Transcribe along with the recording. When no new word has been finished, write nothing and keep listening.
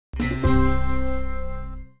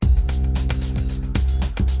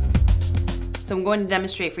So I'm going to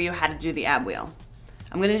demonstrate for you how to do the ab wheel.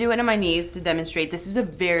 I'm going to do it on my knees to demonstrate. This is a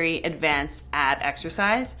very advanced ab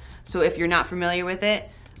exercise. So if you're not familiar with it,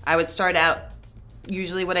 I would start out,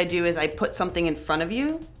 usually what I do is I put something in front of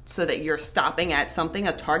you so that you're stopping at something,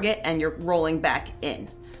 a target, and you're rolling back in.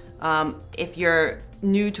 If you're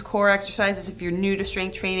new to core exercises, if you're new to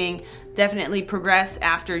strength training, definitely progress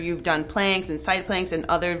after you've done planks and side planks and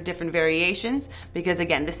other different variations, because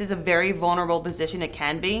again, this is a very vulnerable position, it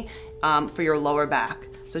can be, for your lower back.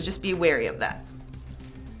 So just be wary of that.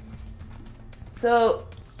 So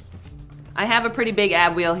I have a pretty big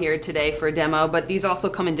ab wheel here today for a demo, but these also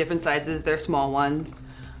come in different sizes, they're small ones.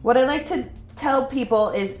 What I like to tell people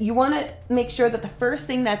is you want to make sure that the first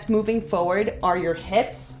thing that's moving forward are your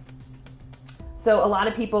hips. So a lot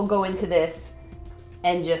of people go into this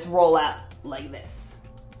and just roll out like this.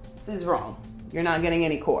 This is wrong. You're not getting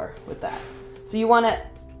any core with that. So you want to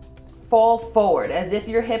fall forward as if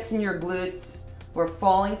your hips and your glutes were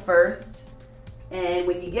falling first. And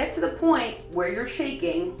when you get to the point where you're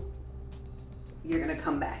shaking, you're going to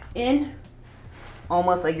come back in,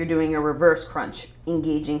 almost like you're doing a reverse crunch,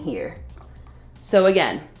 engaging here. So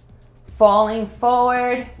again, falling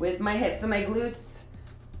forward with my hips and my glutes.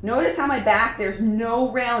 Notice how my back, there's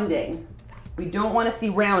no rounding. We don't want to see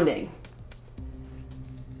rounding.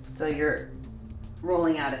 So you're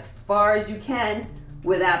rolling out as far as you can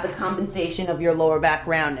without the compensation of your lower back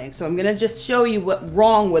rounding. So I'm going to just show you what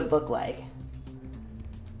wrong would look like.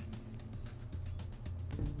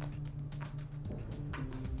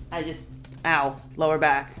 Ow, lower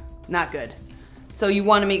back, not good. So you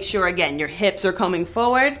want to make sure, again, your hips are coming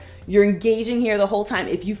forward. You're engaging here the whole time.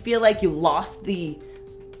 If you feel like you lost the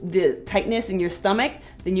tightness in your stomach,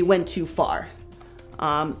 then you went too far.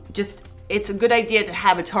 It's a good idea to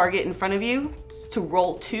have a target in front of you to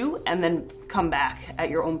roll to and then come back at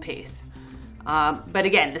your own pace. But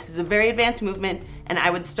again, this is a very advanced movement, and I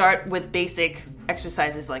would start with basic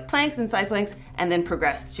exercises like planks and side planks and then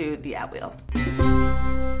progress to the ab wheel.